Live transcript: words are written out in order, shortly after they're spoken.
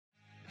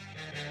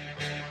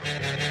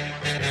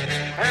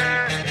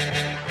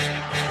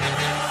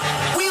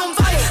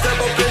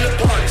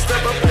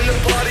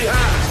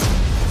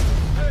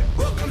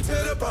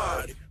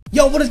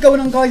Yo, what is going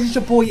on, guys? It's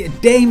your boy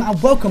Dame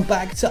and welcome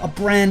back to a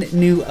brand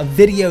new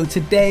video.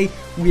 Today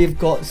we've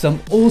got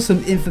some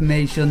awesome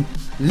information,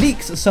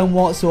 leaks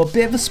somewhat, so a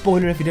bit of a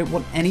spoiler. If you don't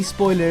want any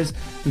spoilers,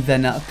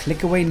 then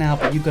click away now,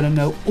 but you're gonna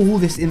know all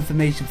this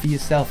information for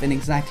yourself in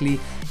exactly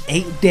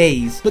 8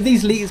 days. But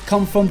these leaks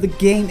come from the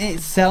game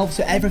itself,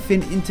 so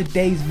everything in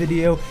today's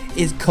video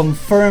is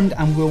confirmed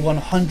and will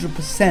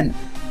 100%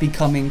 be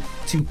coming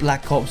to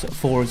Black Ops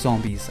 4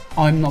 Zombies.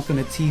 I'm not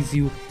gonna tease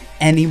you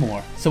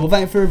anymore. So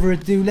without further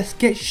ado, let's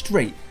get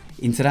straight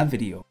into that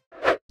video.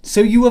 So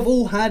you have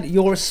all had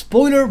your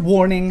spoiler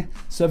warning,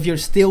 so if you're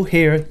still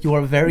here, you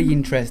are very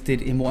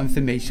interested in what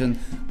information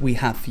we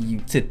have for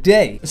you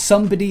today.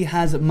 Somebody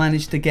has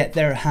managed to get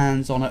their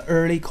hands on an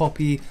early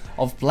copy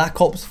of Black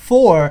Ops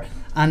 4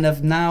 and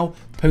have now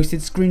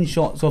posted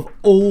screenshots of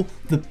all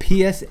the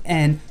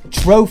PSN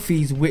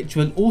trophies, which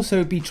will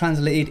also be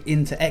translated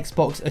into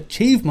Xbox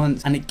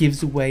achievements, and it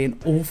gives away an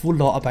awful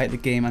lot about the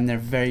game, and they're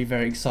very,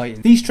 very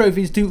exciting. These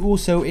trophies do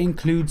also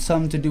include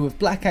some to do with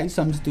Blackout,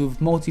 some to do with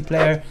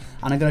multiplayer,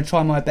 and I'm going to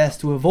try my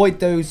best to avoid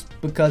those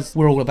because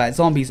we're all about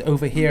zombies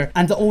over here,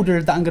 and the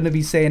order that I'm going to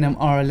be saying them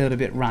are a little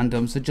bit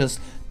random, so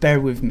just bear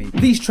with me.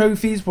 These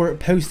trophies were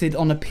posted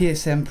on the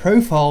PSN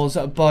profiles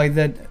by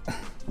the...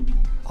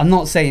 I'm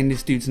not saying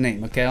this dude's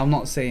name, okay? I'm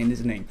not saying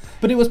his name.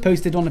 But it was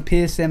posted on the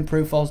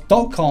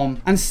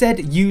psnprofiles.com, and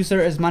said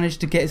user has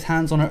managed to get his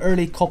hands on an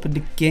early copy of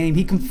the game.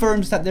 He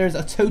confirms that there's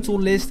a total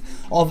list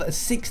of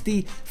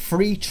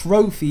 63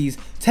 trophies.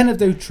 10 of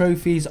those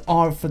trophies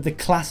are for the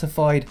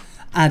classified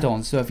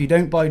add-on. So if you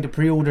don't buy the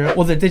pre-order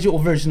or the digital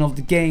version of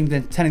the game,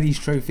 then 10 of these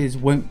trophies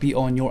won't be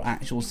on your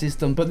actual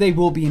system, but they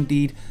will be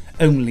indeed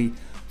only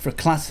for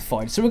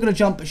classified. So we're going to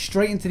jump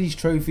straight into these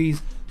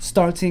trophies,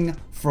 starting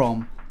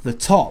from the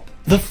top.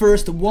 The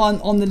first one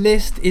on the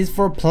list is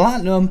for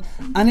platinum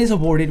and is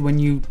awarded when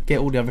you get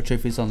all the other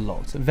trophies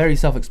unlocked. Very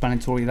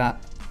self-explanatory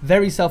that.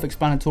 Very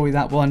self-explanatory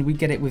that one. We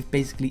get it with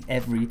basically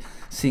every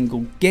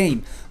single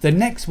game. The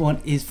next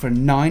one is for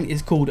 9.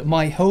 It's called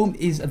My Home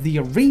is the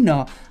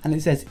Arena, and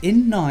it says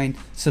in 9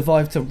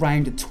 survive to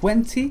round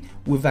 20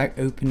 without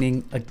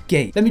opening a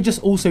gate. Let me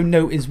just also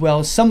note as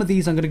well, some of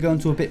these I'm going to go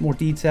into a bit more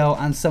detail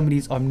and some of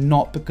these I'm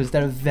not, because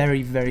they're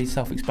very, very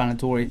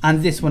self-explanatory,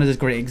 and this one is a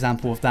great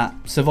example of that.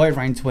 Survive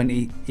round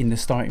 20 in the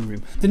starting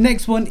room. The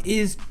next one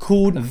is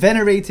called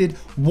Venerated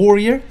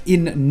Warrior.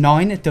 In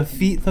 9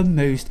 defeat the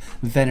most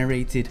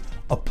venerated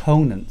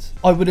opponents.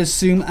 I would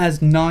assume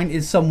as 9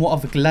 is somewhat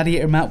of a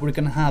gladiator map, we're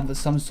going to have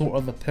some sort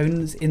of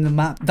opponents in the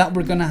map that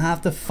we're going to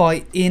have to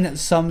fight in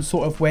some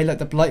sort of way, like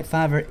the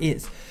Blightfather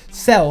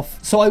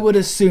itself. So I would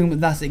assume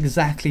that's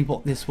exactly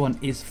what this one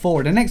is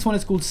for. The next one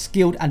is called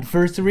Skilled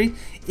Adversary.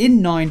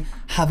 In 9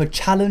 have a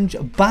challenge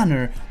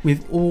banner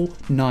with all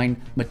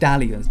 9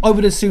 medallions. I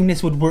would assume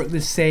this would work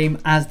the same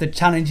as the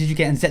challenges you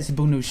get in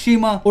Zetsubo no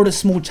Shima, or the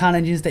small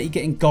challenges that you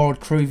get in Guard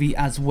Crovy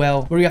as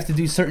well, where you have to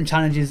do certain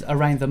challenges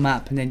around the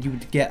map and then you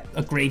would get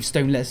a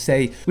gravestone, let's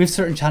say, with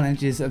certain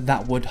challenges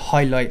that would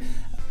highlight.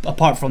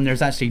 Apart from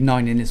there's actually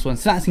 9 in this one,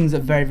 so that seems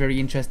very, very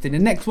interesting. The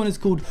next one is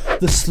called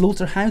The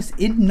Slaughterhouse.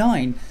 In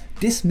 9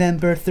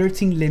 dismember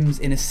 13 limbs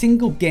in a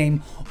single game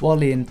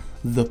while in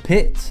the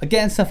pit.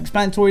 Again,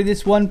 self-explanatory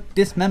this one.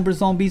 Dismember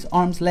zombies,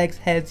 arms, legs,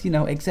 heads, you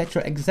know,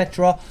 etc,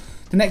 etc.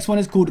 The next one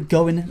is called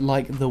Going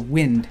Like the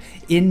Wind.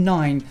 In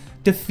 9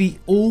 defeat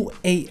all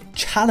 8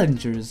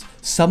 challengers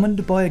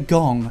summoned by a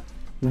gong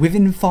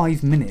within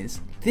 5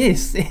 minutes.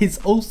 This is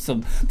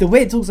awesome. The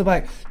way it talks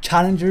about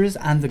challengers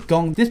and the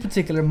gong, this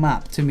particular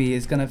map to me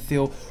is going to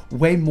feel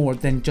way more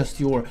than just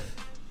your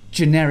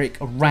generic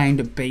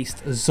round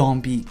based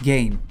zombie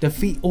game.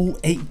 Defeat all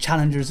 8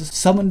 challengers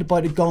summoned by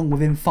the gong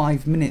within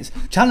 5 minutes.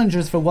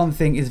 Challengers, for one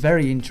thing, is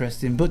very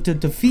interesting, but to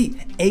defeat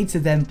 8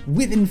 of them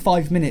within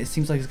 5 minutes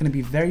seems like it's going to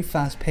be very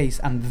fast paced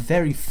and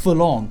very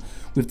full on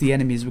with the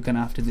enemies we're going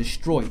to have to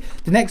destroy.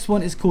 The next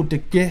one is called The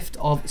Gift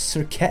of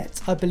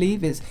Circuit. I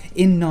believe it's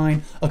in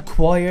 9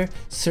 acquire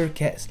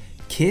Circuit's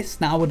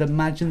Kiss. Now I would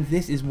imagine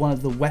this is one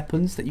of the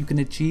weapons that you can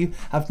achieve.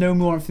 I have no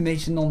more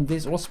information on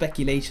this or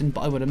speculation,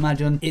 but I would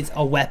imagine it's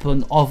a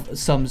weapon of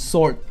some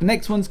sort. The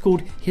next one's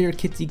called Here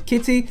Kitty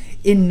Kitty.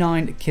 In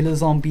 9 kill a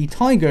zombie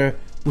tiger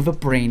with a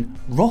brain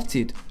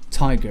rotted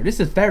tiger. This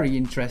is very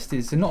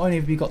interesting. So not only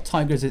have we got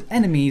tigers as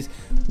enemies,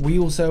 we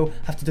also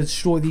have to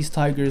destroy these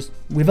tigers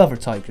with other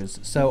tigers.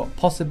 So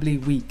possibly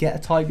we get a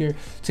tiger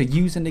to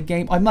use in the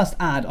game. I must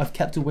add, I've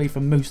kept away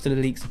from most of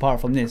the leaks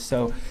apart from this,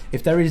 so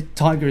if there is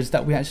tigers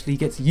that we actually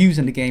get to use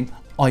in the game,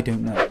 I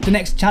don't know. The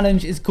next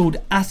challenge is called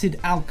Acid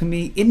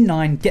Alchemy. In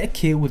 9 get a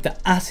kill with the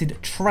acid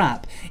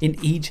trap in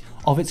each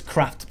of its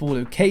craftable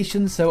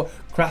locations. So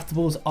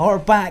craftables are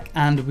back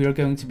and we are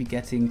going to be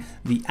getting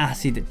the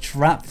acid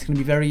trap. It's going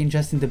to be very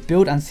interesting to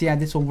build and see how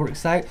this one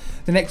works out.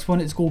 The next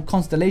one is called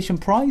Constellation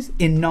Prize.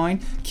 In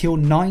 9 kill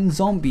 9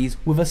 zombies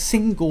with a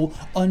single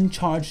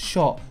uncharged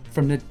shot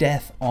from the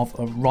death of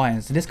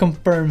Orion. So this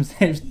confirms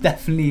there's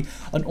definitely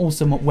an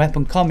awesome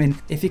weapon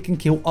coming if it can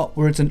kill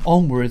upwards and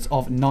onwards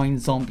of 9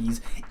 zombies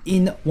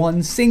in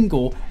one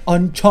single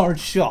uncharged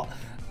shot.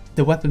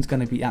 The weapon's going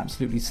to be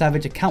absolutely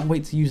savage. I can't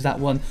wait to use that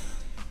one.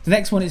 The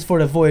next one is for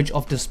the Voyage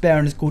of Despair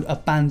and it's called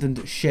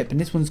Abandoned Ship,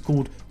 and this one's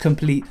called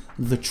Complete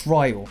the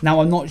Trial. Now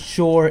I'm not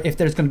sure if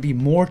there's going to be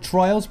more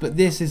trials, but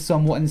this is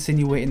somewhat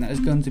insinuating that there's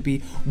going to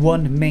be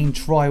one main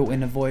trial in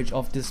the Voyage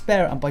of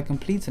Despair, and by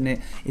completing it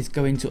it's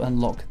going to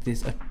unlock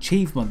this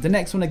achievement. The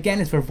next one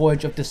again is for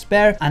Voyage of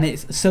Despair and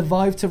it's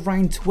survive to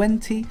round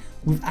 20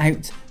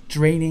 without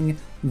draining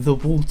the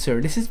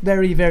water. This is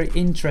very, very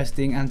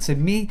interesting, and to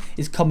me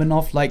it's coming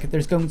off like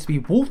there's going to be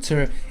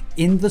water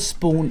in the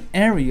spawn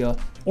area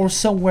or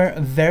somewhere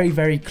very,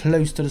 very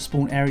close to the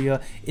spawn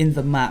area in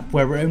the map,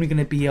 where we're only going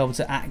to be able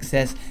to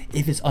access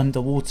if it's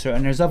underwater.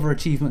 And there's other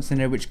achievements in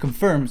there which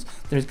confirms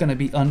there's going to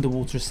be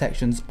underwater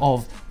sections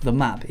of the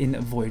map in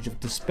Voyage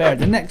of Despair.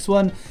 The next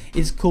one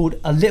is called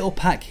A Little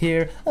Pack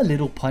Here, A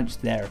Little Punch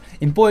There.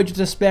 In Voyage of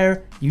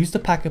Despair, use the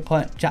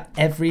Pack-a-Punch at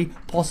every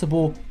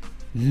possible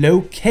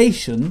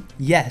location.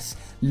 Yes,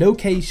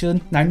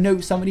 location. Now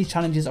note some of these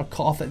challenges are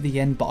cut off at the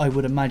end, but I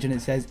would imagine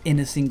it says in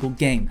a single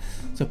game.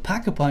 So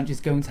Pack-a-Punch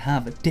is going to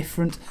have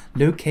different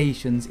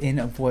locations in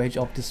a Voyage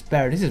of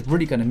Despair. This is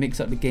really going to mix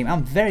up the game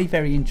and very,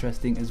 very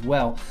interesting as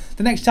well.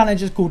 The next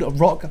challenge is called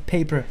Rock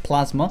Paper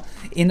Plasma.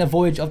 In a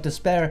Voyage of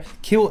Despair,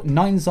 kill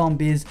 9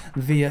 zombies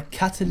via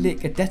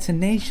catalytic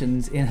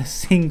detonations in a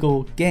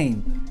single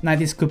game. Now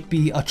this could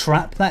be a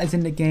trap that is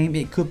in the game,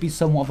 it could be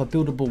somewhat of a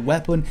buildable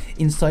weapon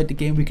inside the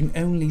game, we can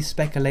only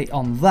speculate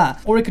on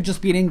that, or it could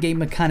just be an in-game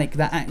mechanic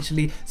that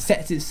actually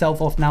sets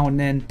itself off now and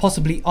then,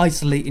 possibly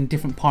isolating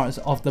different parts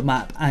of the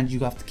map and you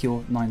have to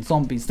kill 9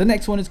 zombies. The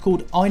next one is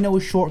called I Know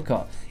a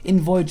Shortcut.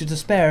 In Voyage of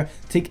Despair,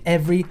 take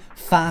every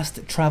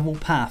fast travel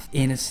path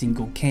in a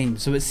single game.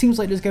 So it seems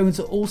like there's going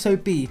to also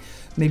be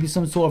maybe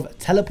some sort of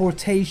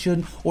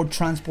teleportation or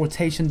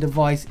transportation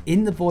device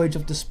in the Voyage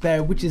of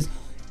Despair, which is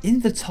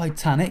in the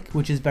Titanic,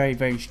 which is very,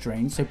 very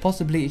strange. So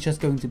possibly it's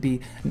just going to be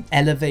an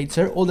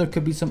elevator, or there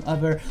could be some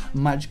other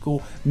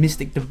magical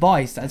mystic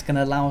device that's going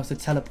to allow us to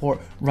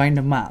teleport around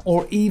the map,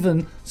 or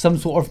even some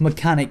sort of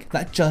mechanic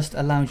that just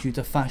allows you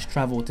to fast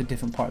travel to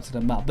different parts of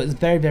the map. But it's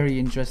very, very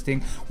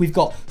interesting. We've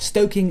got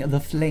Stoking the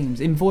Flames.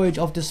 In Voyage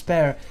of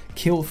Despair,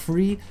 kill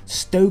 3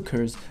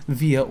 stokers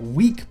via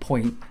weak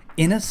point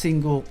in a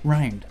single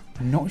round.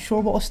 Not sure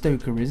what a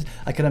stoker is.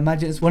 I can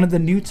imagine it's one of the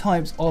new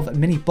types of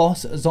mini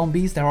boss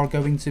zombies. There are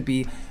going to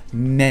be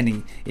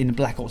many in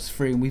Black Ops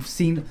 3 and we've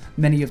seen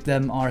many of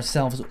them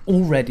ourselves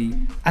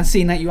already. And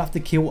seeing that you have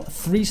to kill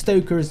 3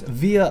 stokers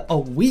via a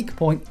weak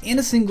point in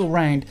a single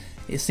round,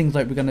 it seems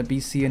like we're going to be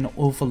seeing an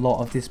awful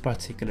lot of this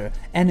particular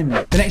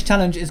enemy. The next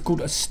challenge is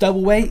called a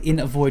Stowaway in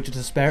a Voyage of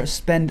Despair.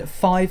 Spend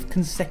 5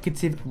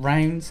 consecutive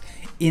rounds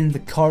in the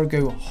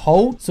cargo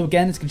hold. So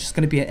again, it's just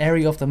going to be an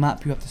area of the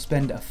map you have to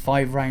spend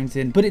 5 rounds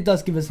in, but it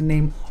does give us the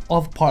name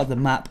of part of the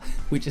map,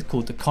 which is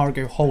called the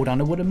cargo hold,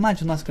 and I would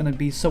imagine that's going to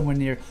be somewhere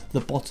near the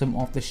bottom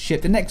of the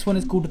ship. The next one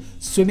is called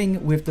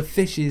Swimming with the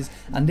Fishes,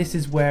 and this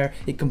is where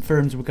it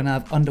confirms we're going to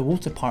have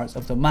underwater parts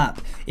of the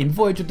map. In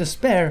Voyage of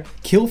Despair,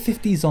 kill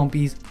 50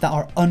 zombies that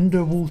are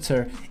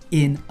underwater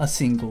in a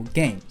single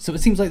game. So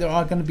it seems like there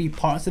are going to be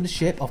parts of the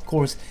ship, of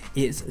course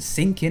it's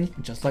sinking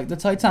just like the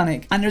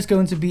Titanic, and there's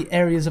going to be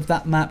areas of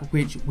that map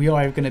which we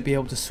are going to be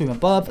able to swim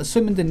above,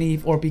 swim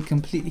underneath, or be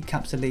completely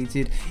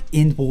encapsulated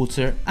in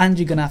water, and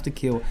you're going to have to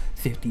kill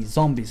 50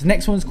 zombies. The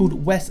next one's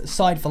called West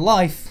Side for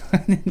Life.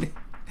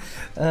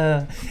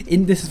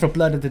 This is for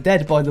Blood of the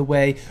Dead, by the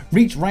way.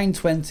 Reach round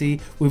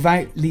 20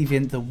 without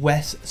leaving the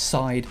west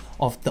side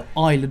of the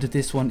island.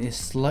 This one is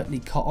slightly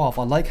cut off.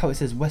 I like how it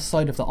says west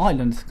side of the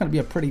island. It's going to be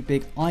a pretty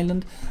big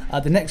island.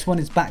 The next one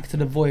is back to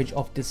the Voyage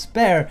of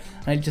Despair,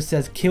 and it just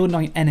says kill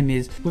 9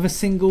 enemies with a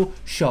single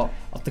shot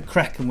of the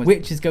Kraken,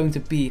 which is going to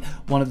be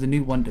one of the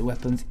new wonder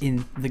weapons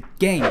in the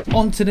game.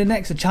 On to the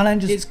next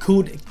challenge. It's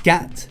called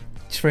Gat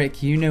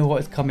Trick. You know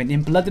what's coming.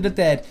 In Blood of the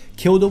Dead,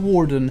 kill the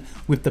Warden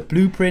with the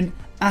Blueprint,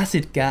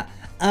 Acid Gat,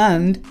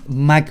 and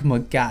Magma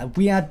Gat.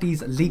 We had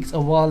these leaks a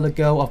while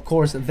ago. Of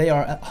course, they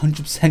are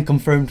 100%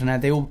 confirmed now.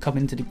 They all come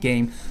into the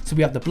game. So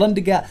we have the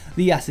Blunder Gat,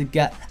 the Acid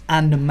Gat,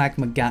 and the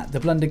Magma Gat. The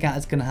Blunder Gat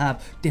is going to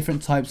have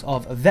different types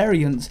of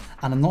variants,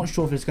 and I'm not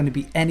sure if there's going to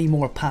be any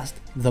more past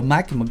the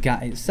Magma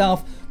Gat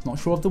itself. Not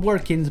sure of the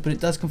workings, but it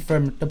does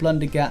confirm the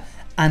Blunder Gat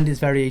and its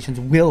variations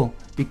will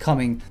be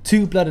coming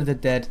to Blood of the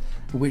Dead,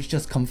 which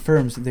just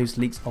confirms those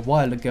leaks a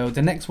while ago.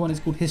 The next one is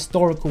called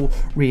Historical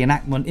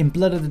Reenactment. In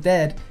Blood of the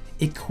Dead,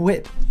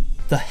 equip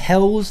the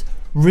Hell's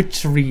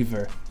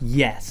Retriever.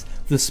 Yes,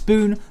 the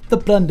spoon, the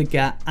Blunder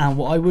Gat, and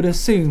what I would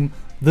assume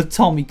the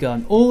Tommy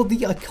gun. All the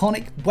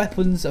iconic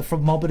weapons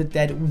from Mob of the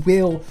Dead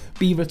will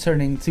be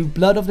returning to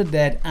Blood of the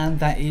Dead, and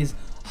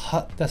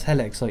that's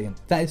hella exciting.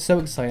 That is so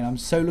exciting. I'm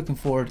so looking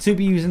forward to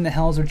be using the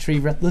Hell's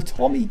Retriever, the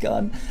Tommy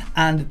gun,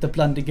 and the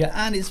Blunder Gun,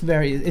 and it's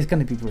going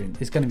to be brilliant.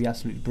 It's going to be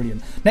absolutely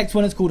brilliant. Next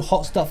one is called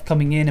Hot Stuff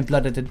coming in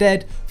Blood of the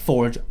Dead.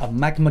 Forge a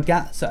Magma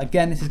Gat. So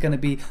again, this is going to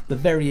be the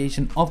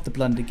variation of the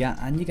Blunder Gat,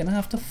 and you're going to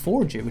have to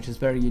forge it, which is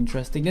very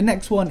interesting. The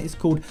next one is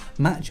called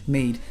Match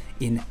Made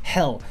in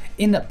Hell.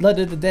 In Blood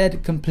of the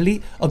Dead,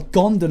 complete a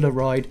gondola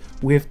ride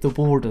with the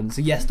Warden. So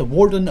yes, the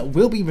Warden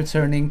will be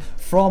returning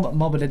from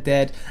Mob of the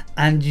Dead,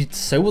 and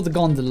so will the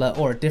gondola,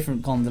 or a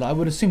different gondola. I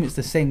would assume it's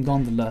the same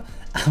gondola,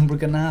 and we're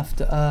gonna have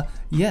to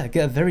yeah,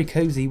 get very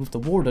cozy with the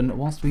warden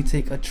whilst we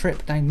take a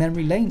trip down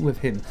memory lane with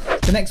him.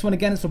 The next one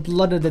again is for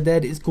Blood of the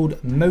Dead. It's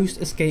called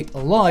Most Escape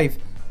Alive,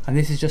 and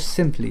this is just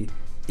simply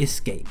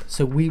escape.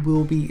 So we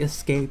will be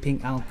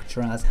escaping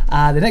Alcatraz.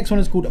 The next one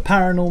is called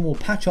Paranormal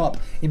Patch Up.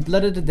 In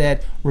Blood of the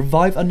Dead,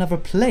 revive another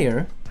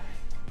player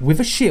with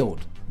a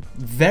shield.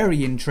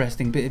 Very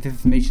interesting bit of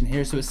information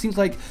here. So it seems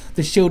like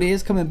the shield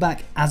is coming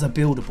back as a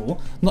buildable.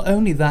 Not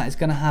only that, it's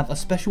going to have a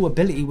special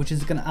ability which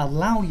is going to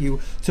allow you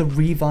to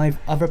revive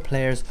other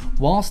players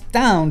whilst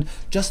downed,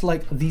 just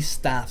like these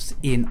staffs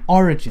in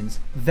Origins.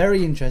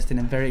 Very interesting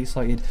and very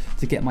excited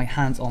to get my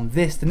hands on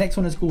this. The next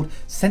one is called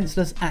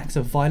Senseless Acts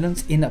of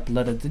Violence in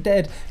Blood of the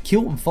Dead.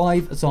 Kill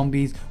 5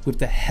 zombies with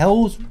the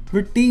Hell's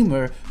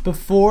Redeemer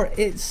before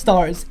it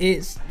starts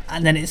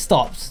and then it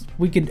stops.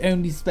 We can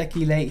only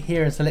speculate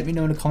here, so let me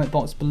know in the comment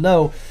box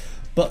below.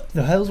 But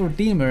the Hell's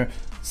Redeemer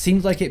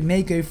seems like it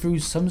may go through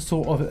some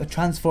sort of a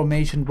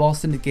transformation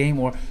whilst in the game,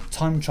 or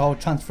time trial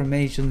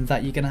transformation,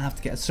 that you're going to have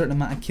to get a certain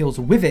amount of kills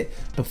with it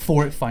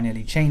before it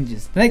finally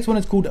changes. The next one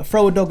is called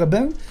Throw a Dog a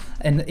Bone,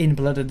 and in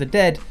Blood of the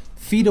Dead,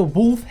 feed a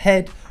wolf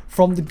head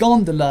from the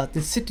gondola,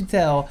 the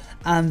citadel,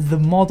 and the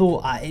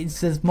model. It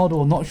says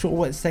model, not sure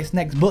what it says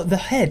next, but the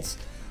heads.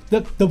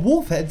 The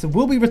wolf heads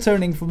will be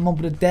returning from Mob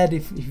of the Dead.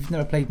 If you've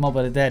never played Mob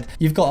of the Dead,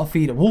 you've got to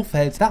feed wolf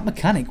heads. That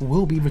mechanic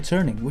will be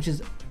returning, which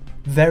is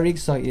very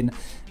exciting,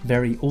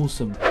 very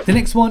awesome. The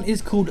next one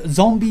is called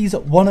Zombies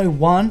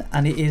 101,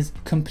 and it is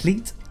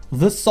complete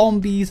the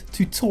zombies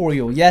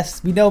tutorial.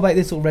 Yes, we know about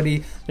this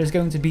already. There's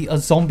going to be a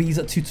zombies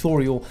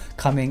tutorial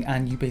coming,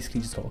 and you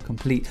basically just got to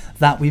complete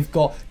that. We've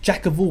got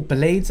Jack of all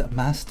blades,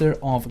 master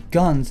of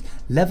guns,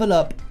 level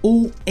up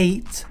all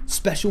 8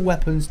 special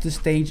weapons to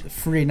stage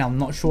 3. Now I'm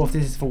not sure if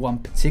this is for one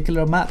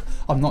particular map.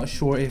 I'm not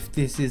sure if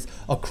this is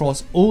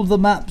across all the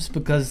maps,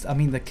 because I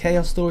mean the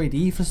Chaos story, the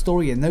Ether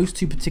story, and those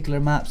 2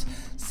 particular maps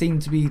seem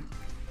to be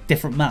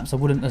different maps. I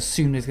wouldn't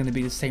assume there's going to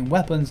be the same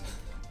weapons,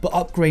 but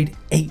upgrade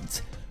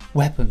 8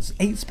 weapons,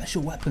 8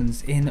 special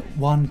weapons in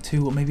 1,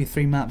 2, or maybe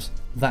 3 maps.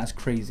 That's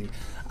crazy.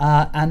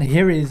 And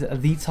here is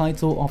the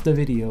title of the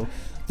video.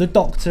 The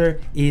Doctor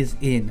is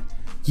in.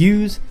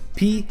 Use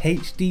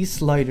PhD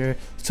slider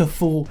to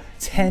fall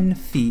 10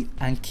 feet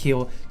and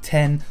kill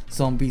 10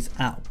 zombies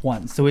at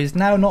once. So it's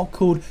now not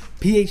called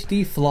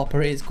PhD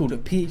flopper, it's called a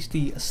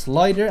PhD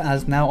slider,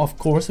 as now of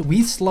course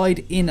we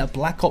slide in a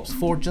Black Ops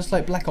 4 just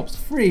like Black Ops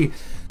 3,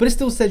 but it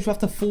still says you have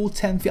to fall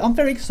 10 feet. I'm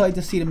very excited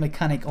to see the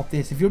mechanic of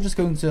this. If you're just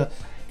going to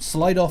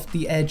slide off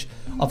the edge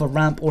of a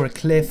ramp or a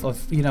cliff,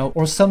 of, you know,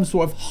 or some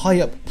sort of high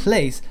up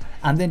place,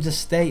 and then just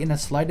stay in a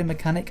sliding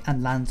mechanic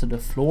and land to the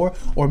floor,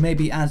 or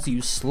maybe as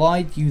you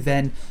slide you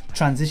then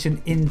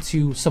transition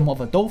into somewhat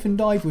of a dolphin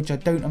dive, which I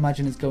don't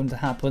imagine is going to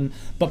happen.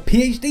 But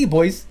PhD,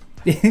 boys,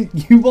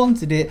 you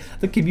wanted it,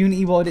 the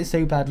community wanted it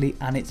so badly,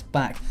 and it's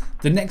back.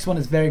 The next one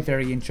is very,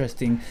 very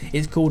interesting.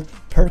 It's called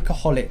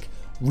PERKAHOLIC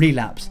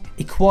Relapse.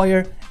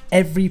 Acquire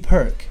every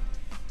perk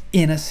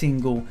in a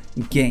single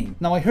game.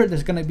 Now I heard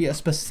there's going to be a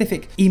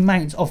specific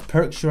amount of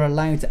perks you're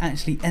allowed to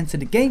actually enter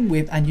the game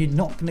with, and you're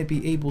not going to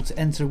be able to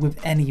enter with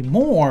any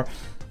more.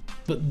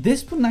 But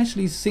this one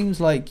actually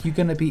seems like you're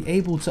going to be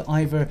able to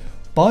either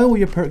buy all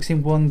your perks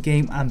in one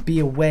game and be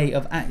a way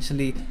of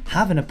actually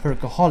having a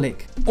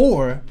perkaholic,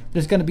 or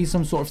there's going to be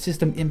some sort of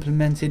system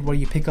implemented where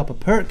you pick up a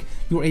perk,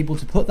 you're able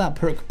to put that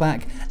perk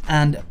back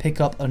and pick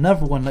up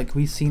another one like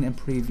we've seen in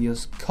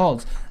previous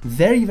CODs.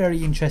 Very,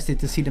 very interested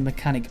to see the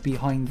mechanic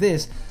behind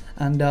this.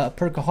 And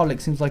Perkaholic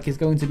seems like it's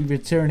going to be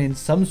returning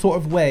some sort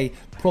of way,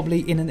 probably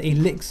in an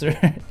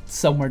elixir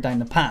somewhere down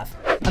the path.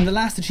 And the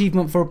last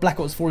achievement for Black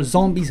Ops 4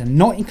 Zombies,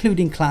 not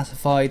including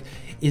classified,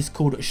 is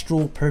called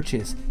Straw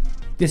Purchase.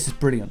 This is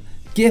brilliant.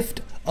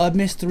 Gift a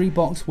mystery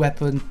box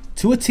weapon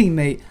to a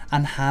teammate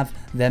and have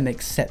them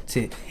accept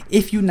it.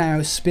 If you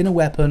now spin a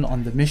weapon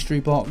on the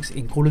mystery box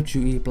in Call of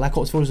Duty Black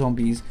Ops 4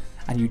 Zombies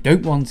and you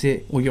don't want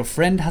it, or your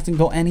friend hasn't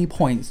got any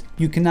points,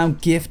 you can now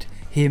gift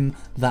him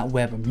that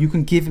weapon. You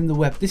can give him the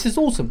weapon. This is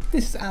awesome.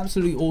 This is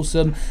absolutely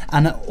awesome,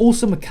 and an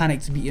awesome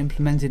mechanic to be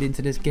implemented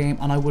into this game,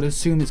 and I would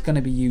assume it's going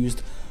to be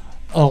used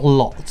a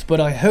lot.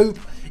 But I hope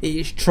it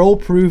is troll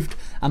proofed,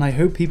 and I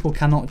hope people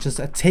cannot just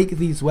take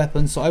these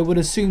weapons. So I would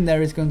assume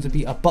there is going to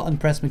be a button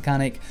press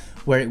mechanic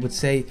where it would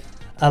say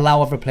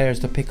allow other players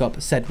to pick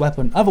up said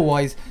weapon.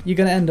 Otherwise, you're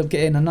going to end up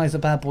getting a nice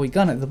bad boy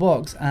gun at the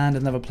box, and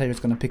another player is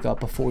going to pick it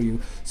up before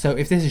you. So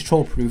if this is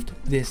troll proofed,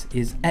 this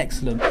is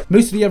excellent.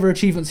 Most of the other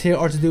achievements here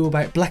are to do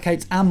about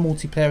blackouts and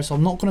multiplayer, so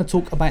I'm not going to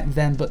talk about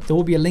them, but there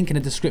will be a link in the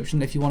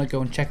description if you want to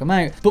go and check them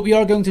out. But we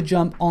are going to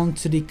jump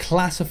onto the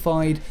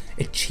classified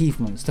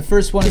achievements. The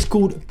first one is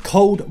called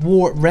Cold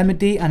War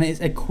Remedy, and it is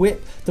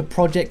equip the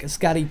Project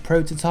Scatty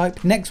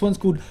prototype. Next one's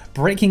called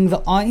Breaking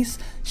the Ice.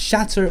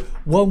 Shatter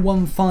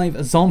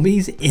 115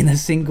 zombies in a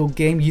single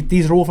game.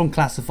 These are all from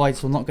Classified,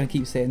 so I'm not going to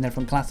keep saying they're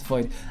from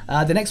Classified.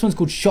 The next one's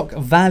called Shock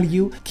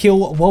Value.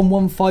 Kill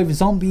 115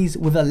 zombies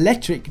with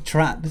electric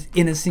traps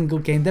in a single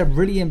game. They're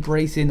really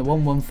embracing the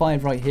 115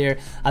 right here.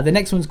 The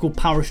next one's called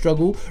Power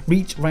Struggle.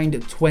 Reach round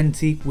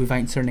 20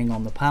 without turning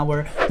on the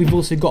power. We've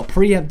also got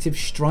Preemptive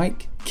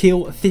Strike.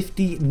 Kill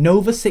 50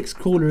 Nova 6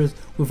 crawlers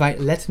without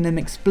letting them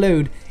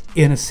explode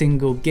in a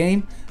single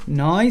game.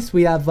 Nice.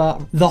 We have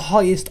the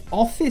Highest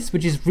Office,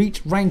 which is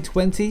reach rank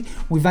 20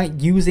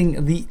 without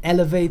using the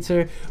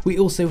elevator. We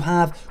also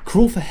have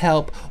Crawl for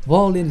Help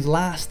while in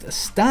Last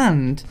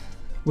Stand,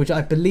 which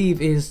I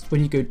believe is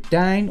when you go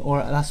down, or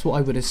that's what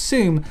I would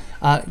assume.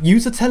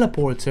 Use a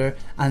teleporter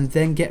and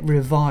then get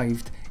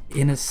revived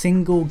in a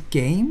single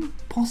game,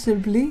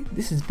 possibly.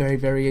 This is very,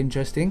 very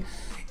interesting.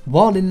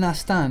 While in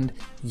Last Stand,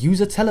 use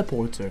a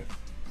teleporter.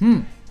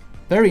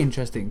 Very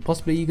interesting.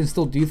 Possibly you can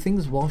still do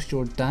things whilst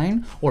you're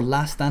down, or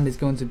Last Stand is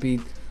going to be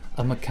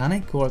a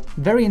mechanic, or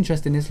very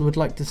interesting. This would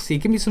like to see.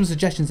 Give me some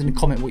suggestions in the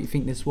comment what you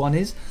think this one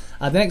is.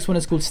 The next one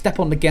is called Step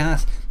on the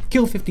Gas.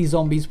 Kill 50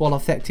 zombies while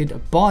affected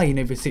by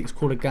Nova 6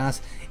 crawler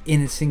gas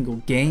in a single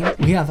game.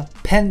 We have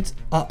Pent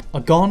Up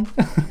a Gone.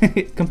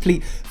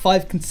 Complete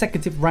 5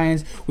 consecutive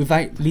rounds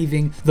without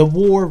leaving the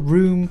war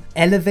room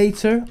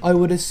elevator, I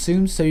would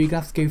assume. So you're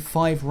gonna have to go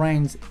 5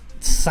 rounds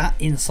sat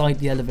inside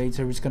the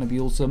elevator, which is going to be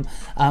awesome.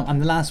 And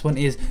the last one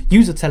is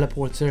use a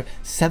teleporter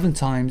 7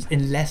 times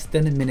in less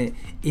than a minute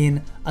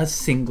in a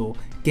single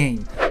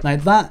game. Now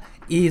that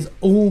is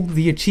all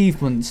the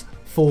achievements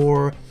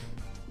for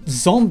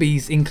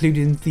zombies,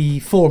 including the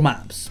 4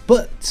 maps,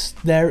 but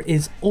there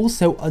is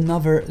also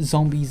another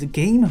zombies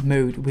game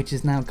mode which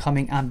is now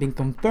coming and been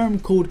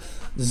confirmed, called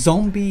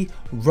Zombie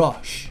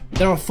Rush.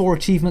 There are 4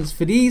 achievements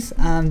for these,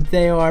 and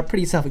they are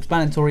pretty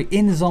self-explanatory.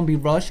 In Zombie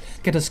Rush,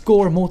 get a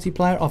score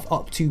multiplier of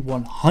up to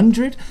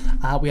 100.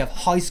 We have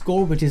high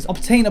score, which is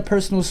obtain a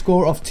personal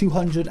score of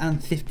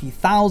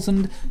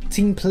 250,000.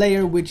 Team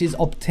player, which is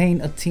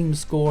obtain a team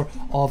score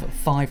of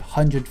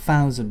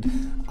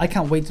 500,000. I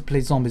can't wait to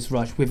play Zombies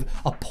Rush with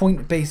a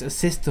point-based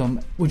system,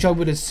 which I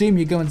would assume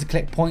you're going to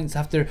collect points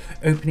after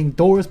opening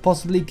doors,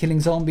 possibly killing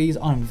zombies.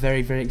 I'm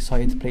very, very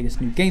excited to play this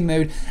new game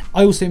mode.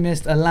 I also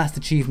missed a last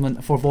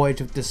achievement for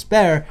Voyage of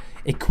Despair.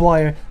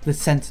 Acquire the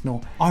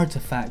Sentinel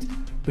artifact,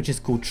 which is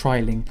called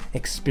Trialing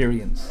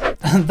Experience.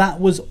 And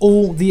that was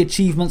all the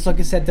achievements. Like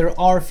I said, there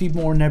are a few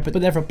more in there, but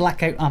they're for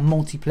Blackout and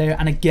multiplayer.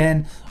 And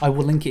again, I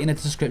will link it in the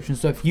description.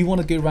 So if you want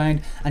to go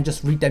around and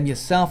just read them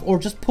yourself, or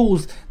just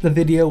pause the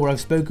video where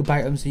I've spoke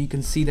about them so you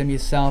can see them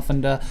yourself,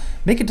 and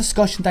make a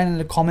discussion down in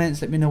the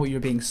comments. Let me know what you're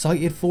being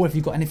excited for. If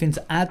you've got anything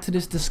to add to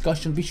this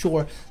discussion, be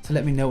sure to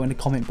let me know in the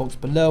comment box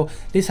below.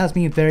 This has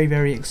me very,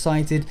 very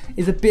excited.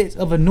 It's a bit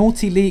of a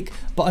naughty leak,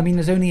 but I mean,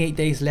 there's only 8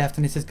 days left,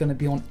 and this is going to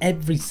be on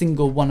every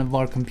single one of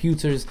our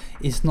computers.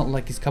 It's not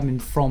like it's coming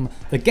from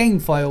the game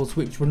files,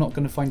 which we're not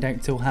going to find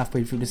out till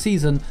halfway through the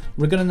season.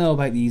 We're going to know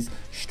about these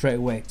straight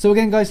away. So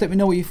again, guys, let me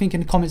know what you think in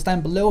the comments down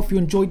below. If you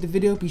enjoyed the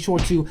video, be sure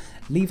to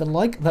leave a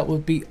like. That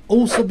would be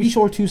also. Be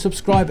sure to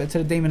subscribe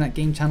to the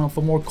DameAndThatGame channel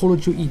for more Call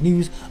of Duty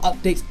news,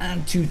 updates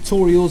and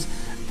tutorials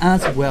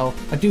as well.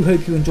 I do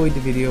hope you enjoyed the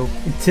video.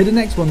 Until the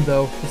next one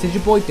though, this is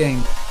your boy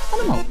Dame,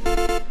 and I'm out.